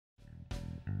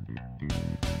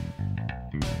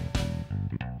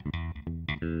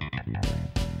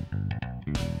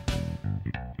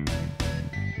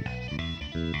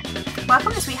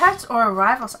Welcome to Sweethearts or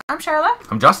Rivals. I'm Charla.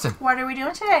 I'm Justin. What are we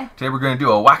doing today? Today we're going to do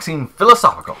a waxing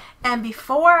philosophical. And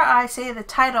before I say the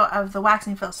title of the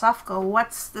waxing philosophical,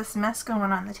 what's this mess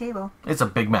going on the table? It's a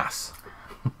big mess.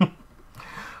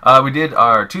 We did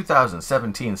our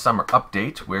 2017 summer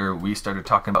update where we started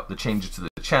talking about the changes to the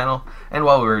channel. And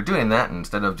while we were doing that,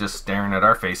 instead of just staring at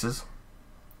our faces,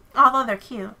 Although they're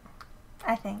cute,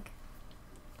 I think.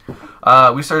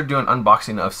 we started doing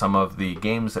unboxing of some of the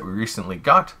games that we recently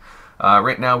got.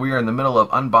 Right now we are in the middle of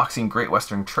unboxing Great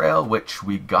Western Trail, which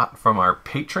we got from our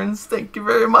patrons. Thank you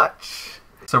very much.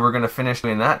 So we're going to finish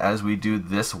doing that as we do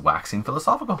this waxing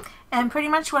philosophical. And pretty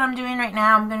much what I'm doing right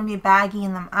now, I'm going to be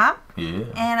bagging them up. Yeah.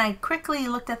 And I quickly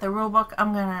looked at the rule book.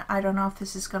 I don't know if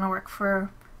this is going to work for...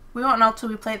 We won't know till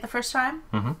we play it the first time.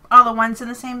 Mm-hmm. All the 1s in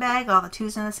the same bag, all the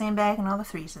 2s in the same bag, and all the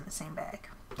 3s in the same bag.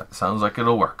 That sounds like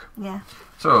it'll work. Yeah.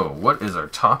 So, what is our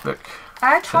topic?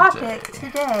 Our topic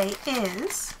today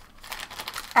is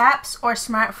apps or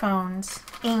smartphones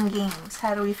in games.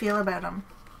 How do we feel about them?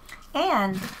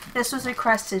 And this was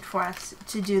requested for us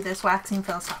to do this waxing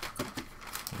philosophical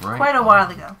Right quite a on. while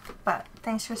ago. But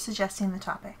thanks for suggesting the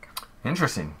topic.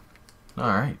 Interesting.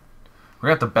 Alright. We're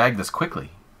going to have to bag this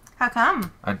quickly. How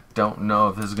come? I don't know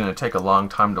if this is going to take a long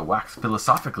time to wax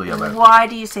philosophically about it. Why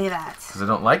do you say that? Because I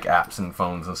don't like apps and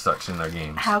phones and such in their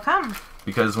games. How come?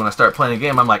 Because when I start playing a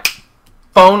game, I'm like,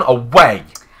 phone away!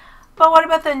 But what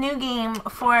about the new game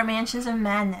for Mansions of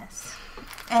Madness?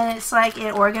 And it's like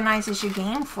it organizes your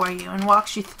game for you and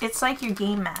walks you... It's like your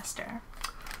game master.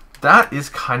 That is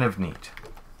kind of neat.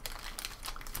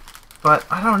 But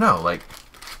I don't know, like...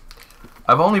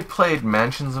 I've only played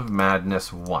Mansions of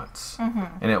Madness once. Mm-hmm.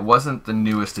 And it wasn't the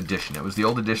newest edition. It was the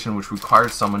old edition which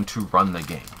required someone to run the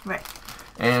game. Right.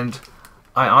 And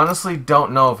I honestly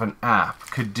don't know if an app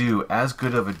could do as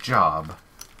good of a job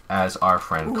as our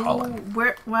friend Colin.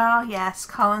 Well, yes,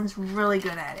 Colin's really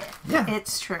good at it. Yeah.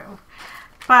 It's true.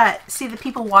 But, see, the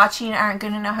people watching aren't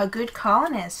going to know how good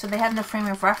Colin is, so they have no frame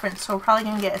of reference, so we're probably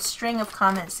going to get a string of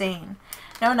comments saying,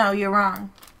 no, you're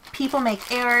wrong. People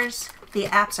make errors. The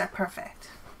apps are perfect.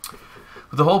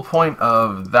 The whole point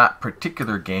of that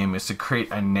particular game is to create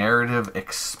a narrative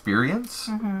experience.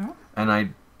 Mm-hmm. And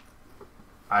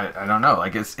I don't know,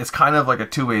 like it's kind of like a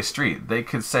two-way street. They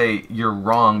could say you're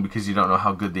wrong because you don't know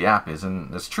how good the app is,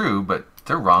 and that's true, but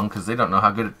they're wrong because they don't know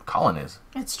how good Colin is.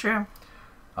 It's true.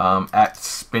 At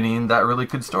spinning that really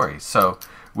good story. So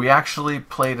we actually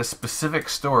played a specific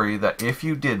story that if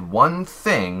you did one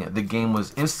thing, the game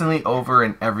was instantly over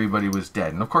and everybody was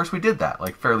dead. And of course we did that,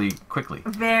 like, fairly quickly.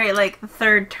 Very, like, the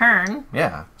third turn.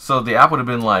 Yeah. So the app would have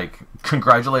been like,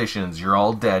 congratulations, you're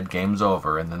all dead, game's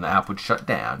over, and then the app would shut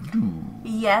down.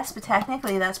 Yes, but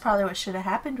technically that's probably what should have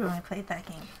happened when we played that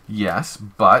game. Yes,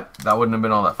 but that wouldn't have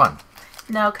been all that fun.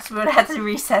 No, because we would have had to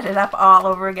reset it up all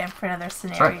over again for another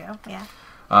scenario. Right. Yeah.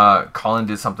 Colin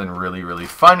did something really, really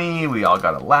funny. We all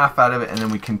got a laugh out of it, and then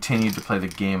we continued to play the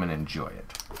game and enjoy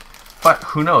it. But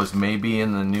who knows? Maybe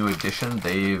in the new edition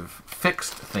they've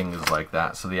fixed things like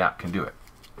that so the app can do it.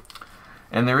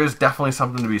 And there is definitely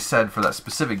something to be said for that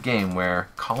specific game where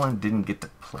Colin didn't get to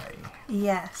play.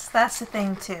 Yes, that's the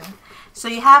thing too. So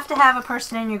you have to have a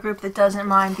person in your group that doesn't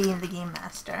mind being the game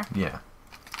master. Yeah.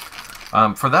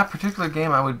 For that particular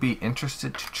game, I would be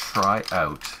interested to try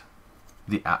out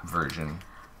the app version.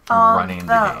 Running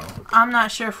the game. I'm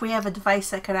not sure if we have a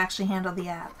device that could actually handle the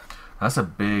app. That's a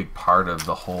big part of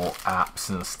the whole apps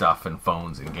and stuff and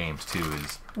phones and games too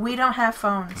is... We don't have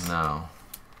phones. No.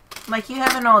 Like, you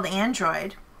have an old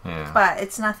Android, Yeah. but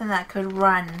it's nothing that could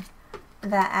run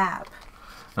that app.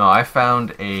 No, I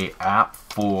found a app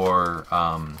for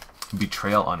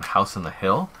Betrayal on House on the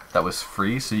Hill that was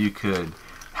free, so you could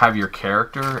have your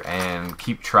character and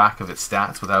keep track of its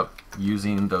stats without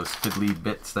using those fiddly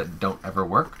bits that don't ever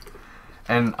work.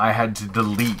 And I had to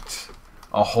delete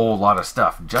a whole lot of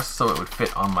stuff just so it would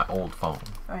fit on my old phone.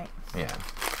 Right. Yeah.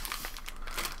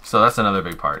 So that's another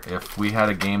big part. If we had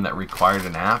a game that required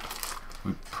an app,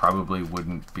 we probably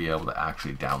wouldn't be able to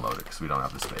actually download it because we don't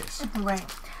have the space. Right.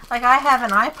 Like, I have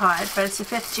an iPod, but it's a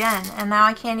 5th gen, and now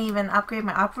I can't even upgrade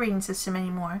my operating system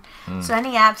anymore. So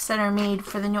any apps that are made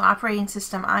for the new operating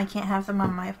system, I can't have them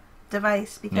on my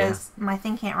device because my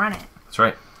thing can't run it. That's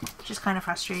right. Which is kind of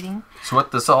frustrating. So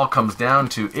what this all comes down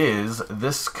to is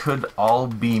this could all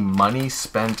be money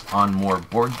spent on more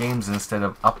board games instead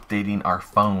of updating our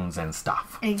phones and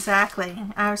stuff. Exactly.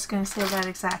 I was going to say that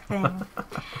exact thing.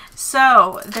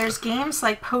 So, there's games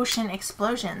like Potion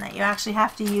Explosion that you actually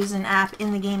have to use an app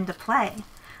in the game to play.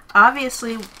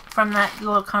 Obviously, from that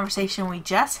little conversation we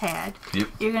just had,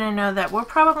 you're going to know that we're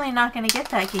probably not going to get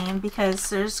that game because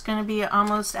there's going to be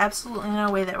almost absolutely no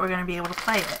way that we're going to be able to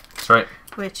play it. That's right.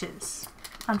 which is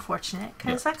unfortunate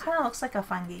because that kind of looks like a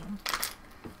fun game.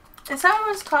 Is that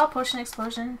what it's called? Potion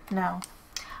Explosion? No.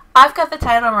 I've got the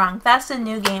title wrong. That's the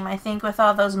new game, I think, with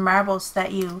all those marbles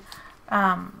that you,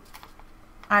 I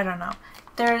don't know.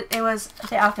 It was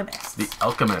The Alchemist. The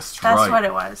Alchemist, That's right. what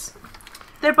it was.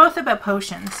 They're both about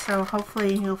potions, so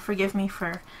hopefully you'll forgive me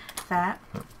for that.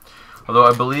 Although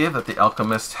I believe that The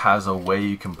Alchemist has a way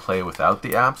you can play without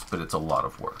the apps, but it's a lot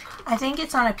of work. I think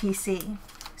it's on a PC,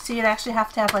 so you'd actually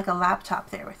have to have like a laptop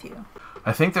there with you.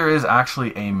 I think there is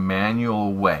actually a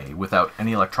manual way without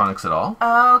any electronics at all.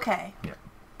 Oh, okay. Yeah.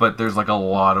 But there's like a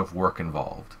lot of work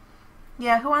involved.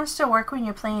 Yeah, who wants to work when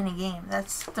you're playing a game?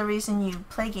 That's the reason you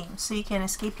play games, so you can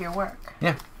escape your work.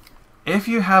 Yeah. If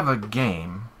you have a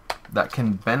game that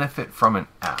can benefit from an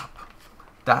app,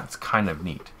 that's kind of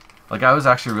neat. Like, I was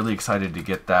actually really excited to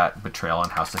get that Betrayal on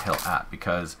House of Hill app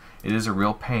because it is a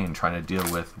real pain trying to deal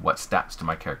with what stats do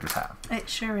my characters have. It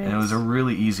sure is. And it was a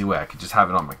really easy way. I could just have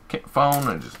it on my phone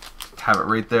and just have it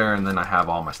right there, and then I have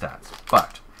all my stats.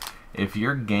 But if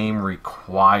your game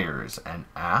requires an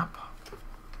app,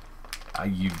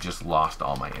 you've just lost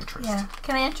all my interest. Yeah.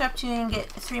 Can I interrupt you and get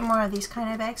 3 more of these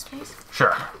kind of eggs, please?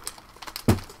 Sure.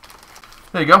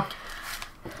 There you go.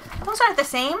 Those aren't the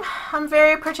same. I'm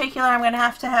very particular. I'm going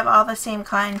to have all the same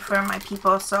kind for my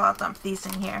people, so I'll dump these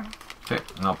in here. Okay,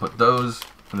 and I'll put those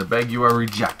in the bag you are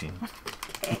rejecting.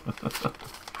 Okay.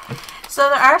 So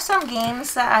there are some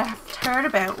games that I've heard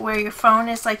about where your phone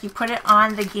is like you put it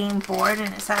on the game board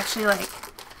and it's actually like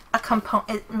a component.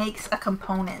 It makes a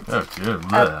component. Oh, good.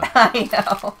 I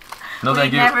know. No,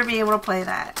 thank We'd you. never be able to play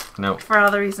that. No. For all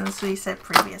the reasons we said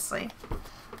previously.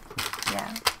 Yeah.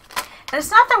 And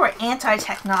it's not that we're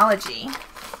anti-technology.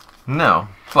 No,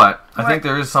 but I think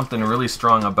there is something really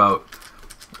strong about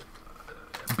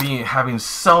having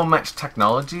so much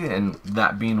technology, and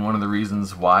that being one of the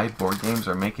reasons why board games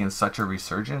are making such a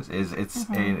resurgence. Is it's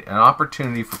an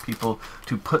opportunity for people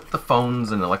to put the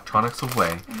phones and electronics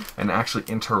away and actually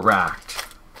interact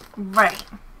Right.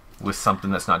 with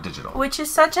something that's not digital. Which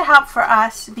is such a help for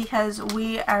us because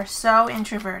we are so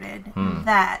introverted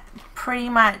that pretty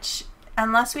much,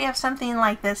 unless we have something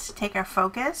like this to take our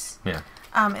focus,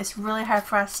 it's really hard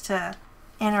for us to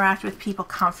interact with people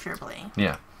comfortably.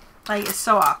 Yeah. Like, it's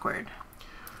so awkward.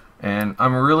 And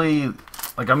I'm really,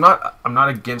 like, I'm not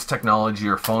against technology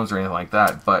or phones or anything like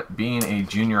that, but being a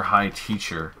junior high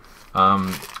teacher,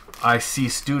 I see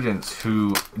students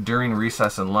who, during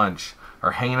recess and lunch,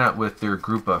 are hanging out with their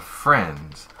group of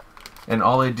friends, and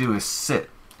all they do is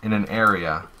sit in an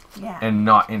area and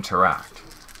not interact.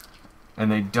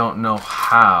 And they don't know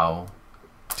how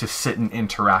to sit and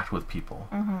interact with people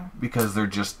because they're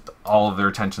just, all of their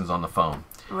attention's on the phone.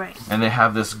 Right. And they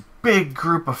have this big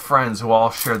group of friends who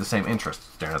all share the same interests,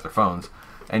 staring at their phones,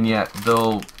 and yet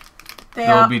they'll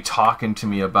be talking to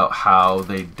me about how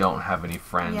they don't have any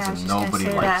friends and nobody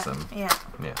likes them. Yeah.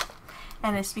 Yeah.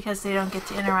 And it's because they don't get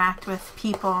to interact with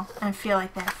people and feel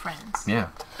like they have friends. Yeah.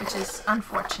 Which is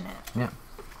unfortunate. Yeah.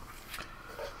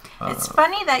 It's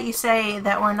funny that you say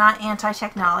that we're not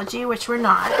anti-technology, which we're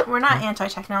not. We're not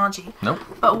anti-technology. Nope.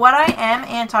 But what I am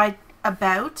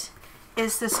about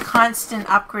is this constant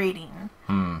upgrading.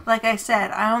 Like I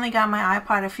said, I only got my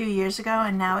iPod a few years ago,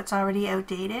 and now it's already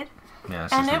outdated. Yeah,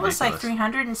 it's and just it was like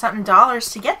ridiculous. $300 and something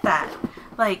to get that.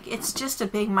 Like, it's just a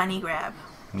big money grab.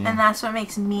 Yeah. And that's what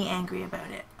makes me angry about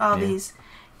it. All these,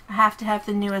 I have to have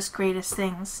the newest, greatest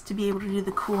things to be able to do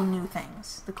the cool new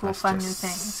things. The cool, That's fun just new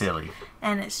things. silly.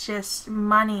 And it's just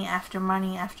money after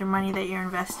money after money that you're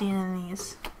investing in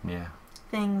these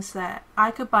things that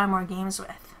I could buy more games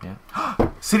with. Yeah.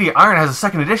 City of Iron has a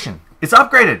 2nd edition. It's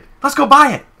upgraded. Let's go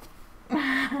buy it.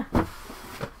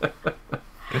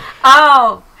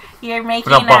 Oh, you're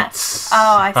making a...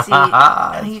 Oh, I see.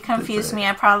 You That's confused me.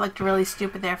 I probably looked really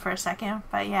stupid there for a second.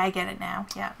 But yeah, I get it now.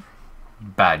 Yeah.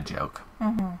 Bad joke.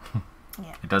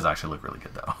 Yeah. It does actually look really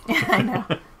good, though. Yeah, I know.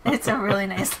 It's a really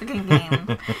nice looking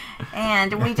game.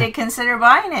 And we did consider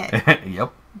buying it.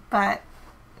 Yep. But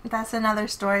that's another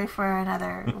story for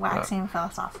another waxing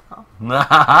philosophical.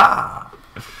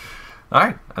 All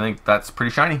right. I think that's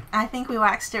pretty shiny. I think we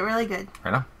waxed it really good.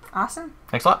 Right on. Awesome.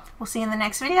 Thanks a lot. We'll see you in the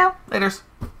next video. Laters.